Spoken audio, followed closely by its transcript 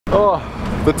Oh,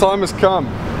 the time has come.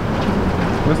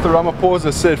 Mr.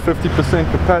 Ramaphosa said 50%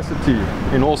 capacity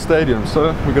in all stadiums,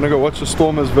 so we're going to go watch the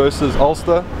Stormers versus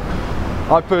Ulster.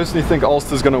 I personally think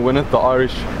Ulster's going to win it, the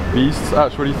Irish Beasts.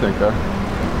 Ash, what do you think?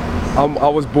 I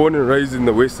was born and raised in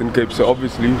the Western Cape, so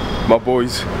obviously my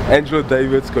boys, Angelo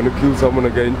David's going to kill someone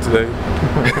again today.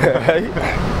 Hey?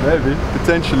 Maybe,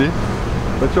 potentially.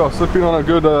 But yeah, slipping on a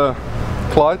good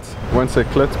clit. Won't say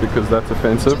clit because that's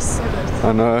offensive.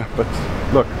 I know, but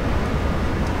look.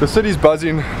 The city's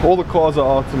buzzing, all the cars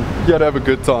are out, and you had to have a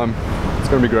good time. It's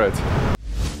going to be great.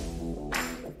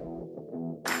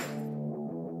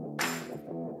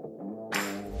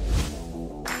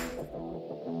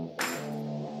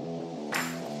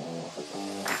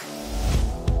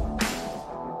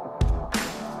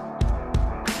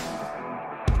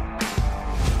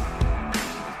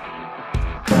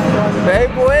 Hey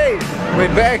boys,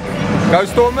 we're back. Go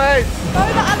Storm mates. Go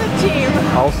the other team.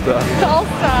 Ulster.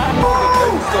 Ulster.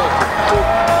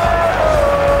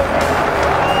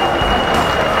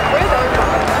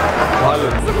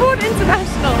 Ireland. Support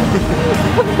international.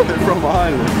 From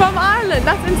Ireland. From Ireland,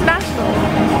 that's international.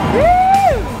 Woo!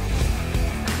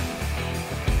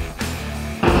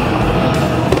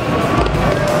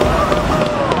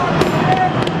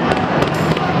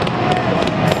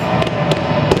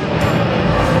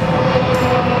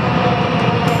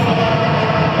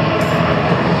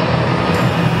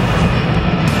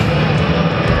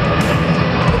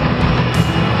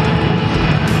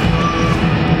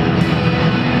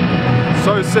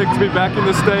 So sick to be back in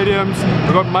the stadiums.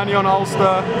 We've got money on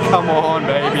Ulster. Come on,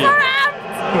 baby. Don't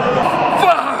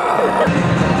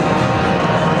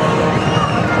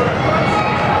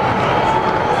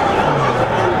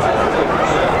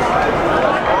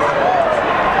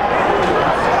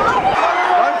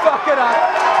fuck it up.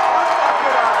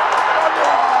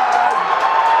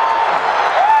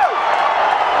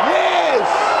 Yes!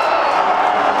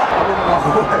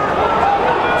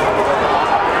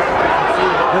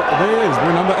 There he is,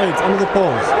 we're number 8, under the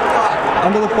poles.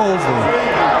 Under the poles there.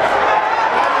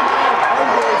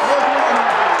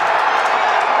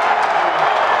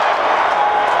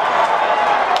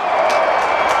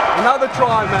 Another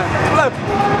try, man. Flip.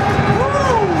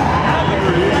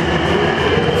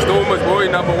 Stormers, boy,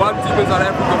 number 1 team in South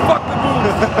Africa. Fuck the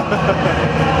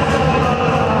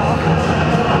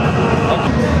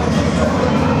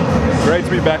Great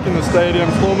to be back in the stadium.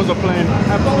 Stormers are playing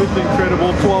absolutely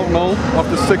incredible. 12-0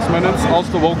 after 6 minutes.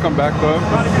 Ulster will come back though.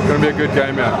 It's going to be a good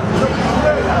game, yeah.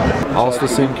 Ulster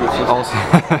seemed...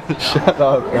 Shut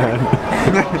up, man.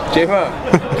 Gemma,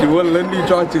 you want Lindy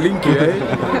trying to link you,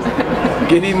 eh?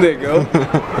 Get in there, girl.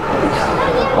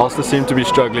 Ulster seem to be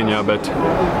struggling here a bit.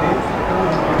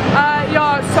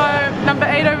 Yeah, so number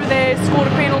 8 over there scored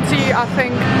a penalty, I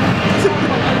think.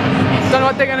 Don't know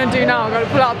what they're going to do now. Got to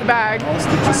pull out the bag.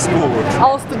 Ulster just scored.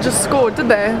 Ulster just scored, did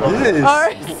they? Yes. Oh,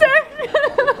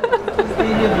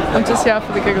 I'm just here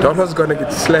for the giggles. Donna's gonna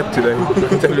get slapped today. I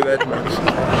can tell you that much.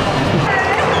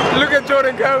 Look at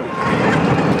Jordan go.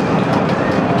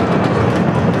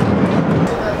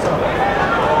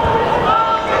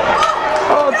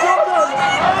 Oh, Jordan!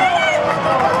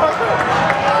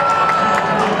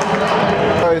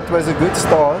 So it was a good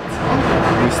start.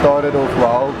 We started off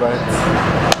well, but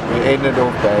we ended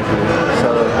off badly.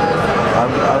 So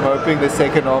I'm hoping the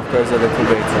second half goes a little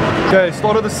better. Okay,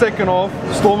 start of the second half.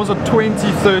 Stormers are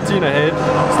 20-13 ahead.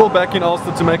 Still back in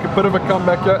Ulster to make a bit of a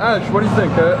comeback. Yo, Ash, what do you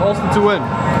think? Ulster to win?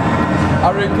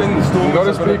 I reckon the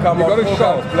Stormers are going to come out all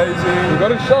guns blazing. You got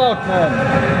to shout, man.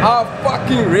 I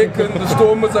fucking reckon the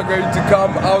Stormers are going to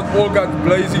come out all guns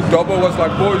blazing. Dobbo was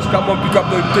like, boys, come on, pick up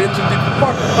the attention. They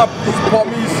fucked up these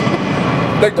pommies.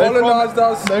 They colonized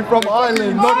us. They're from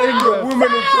Ireland, not England. Women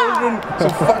and children. So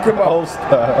fuck them up.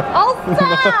 Ulster. Ulster!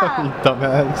 You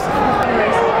dumbass.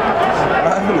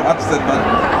 I haven't watched it, but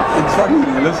it's funny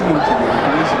listening to you.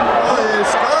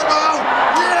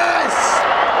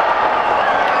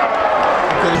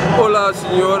 Hola,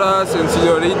 señoras and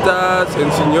señoritas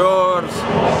and señors.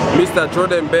 Mr.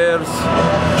 Jordan Bears.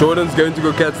 Jordan's going to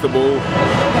go catch the ball.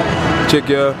 Check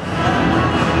here.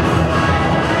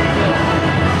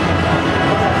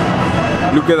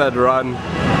 Look at that run.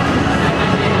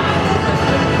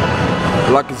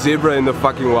 Like a zebra in the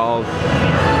fucking wild.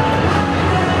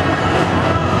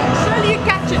 Surely you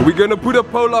catch it. We're gonna put a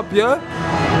poll up here.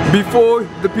 Before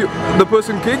the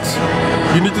person kicks,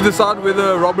 you need to decide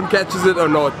whether Robin catches it or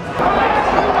not.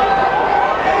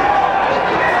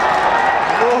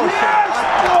 Yes,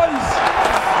 boys!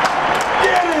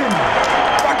 Get him!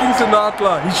 Fucking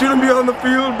Sinatra. He shouldn't be on the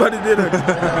field, but he did it.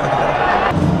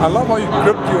 I love how you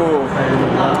gripped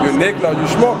your neck now. You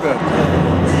smoke that.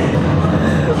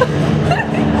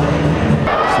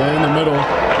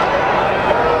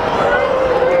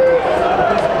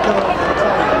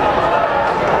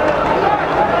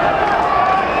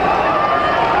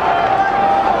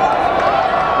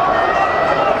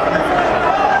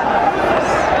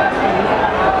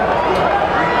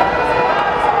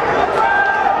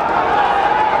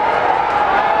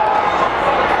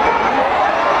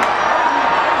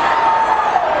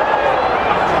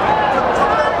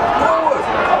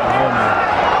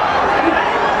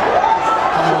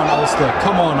 Ulster,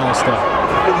 come on, Ulster.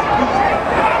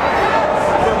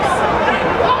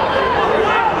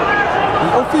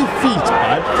 Off your feet,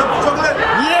 bud.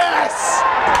 Yes!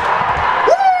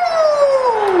 Woo!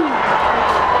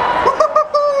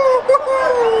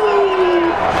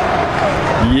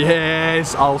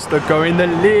 Yes, Ulster go in the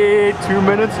lead. 2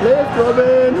 minutes left,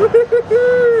 Robin.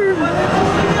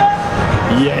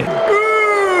 Yeah.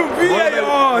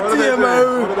 VAR, TMO.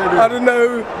 I don't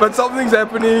know, but something's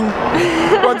happening.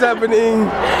 What's happening?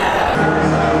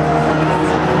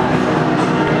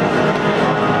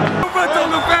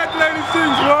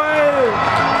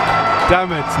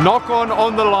 Damn it, knock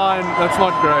on the line. That's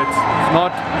not great. It's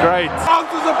not great.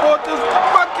 Ulster supporters,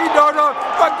 fuck you Donna,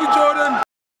 fuck you Jordan.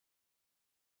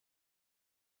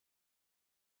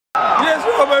 Yes,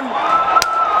 Robin.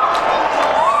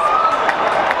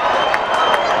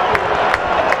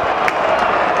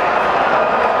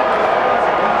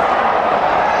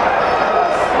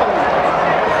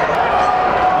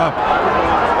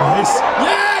 Yes!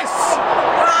 Yes!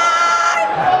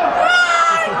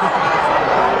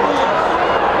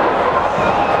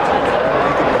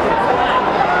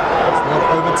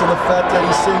 Over to the fat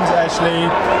lady sings, Ashley.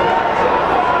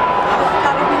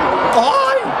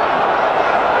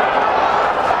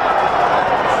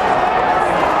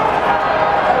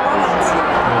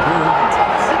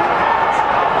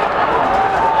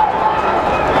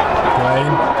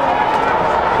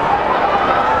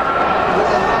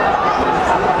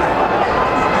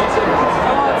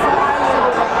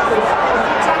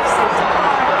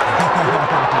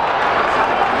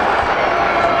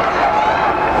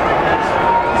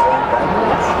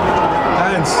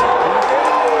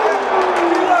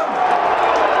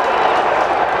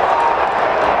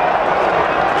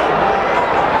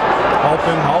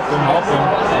 Help him.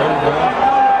 There we go.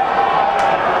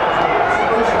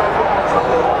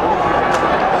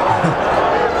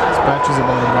 This batch is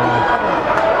about to die.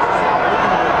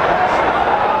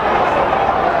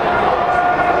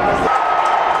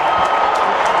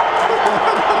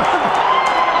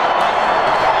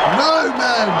 No,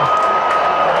 man!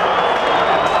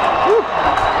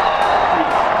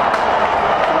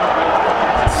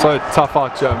 So tough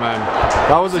out here, man.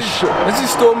 That was a This is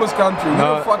Stormer's country. We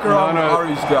don't fuck around with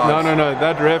Irish guys. No.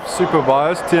 That ref's super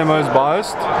biased. TMO's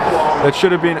biased. That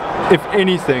should have been, if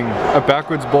anything, a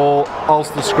backwards ball,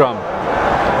 Ulster scrum.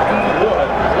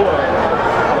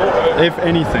 If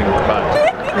anything, but.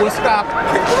 We'll stop.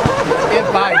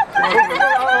 If I.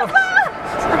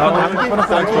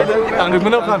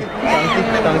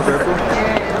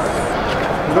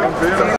 Dank u.